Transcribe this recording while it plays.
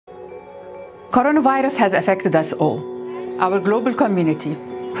Coronavirus has affected us all, our global community,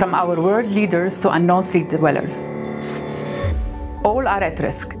 from our world leaders to unknown street dwellers. All are at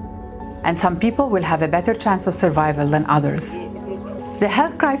risk, and some people will have a better chance of survival than others. The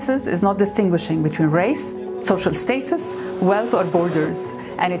health crisis is not distinguishing between race, social status, wealth, or borders,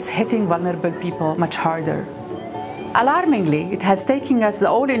 and it's hitting vulnerable people much harder. Alarmingly, it has taken us the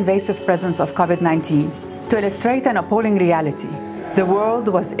all-invasive presence of COVID-19 to illustrate an appalling reality. The world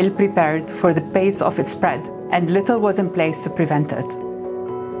was ill-prepared for the pace of its spread, and little was in place to prevent it.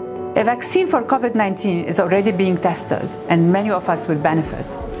 A vaccine for COVID-19 is already being tested, and many of us will benefit.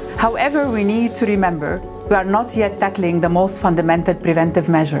 However, we need to remember we are not yet tackling the most fundamental preventive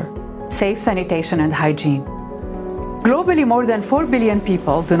measure, safe sanitation and hygiene. Globally, more than 4 billion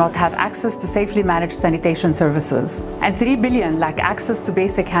people do not have access to safely managed sanitation services, and 3 billion lack access to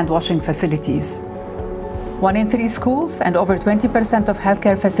basic hand-washing facilities. 1 in 3 schools and over 20% of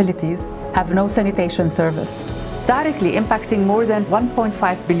healthcare facilities have no sanitation service, directly impacting more than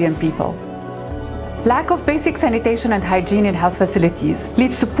 1.5 billion people. Lack of basic sanitation and hygiene in health facilities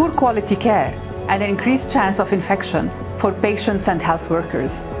leads to poor quality care and an increased chance of infection for patients and health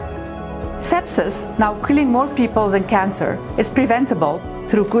workers. Sepsis, now killing more people than cancer, is preventable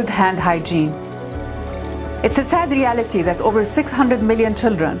through good hand hygiene. It's a sad reality that over 600 million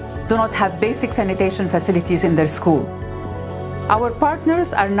children do not have basic sanitation facilities in their school. Our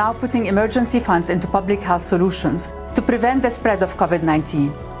partners are now putting emergency funds into public health solutions to prevent the spread of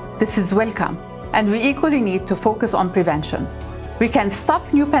COVID-19. This is welcome, and we equally need to focus on prevention. We can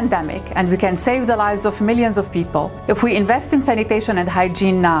stop new pandemic, and we can save the lives of millions of people if we invest in sanitation and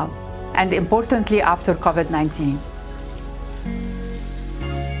hygiene now, and importantly after COVID-19.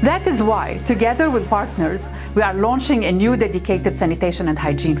 That is why, together with partners, we are launching a new dedicated Sanitation and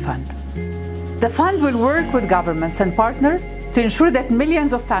Hygiene Fund. The fund will work with governments and partners to ensure that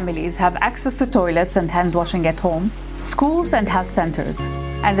millions of families have access to toilets and hand washing at home, schools and health centers,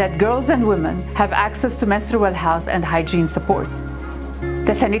 and that girls and women have access to menstrual health and hygiene support.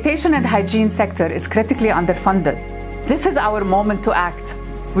 The sanitation and hygiene sector is critically underfunded. This is our moment to act.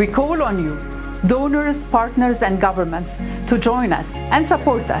 We call on you, donors, partners, and governments, to join us and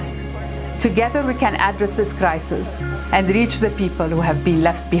support us. Together we can address this crisis and reach the people who have been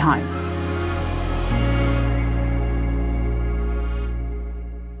left behind.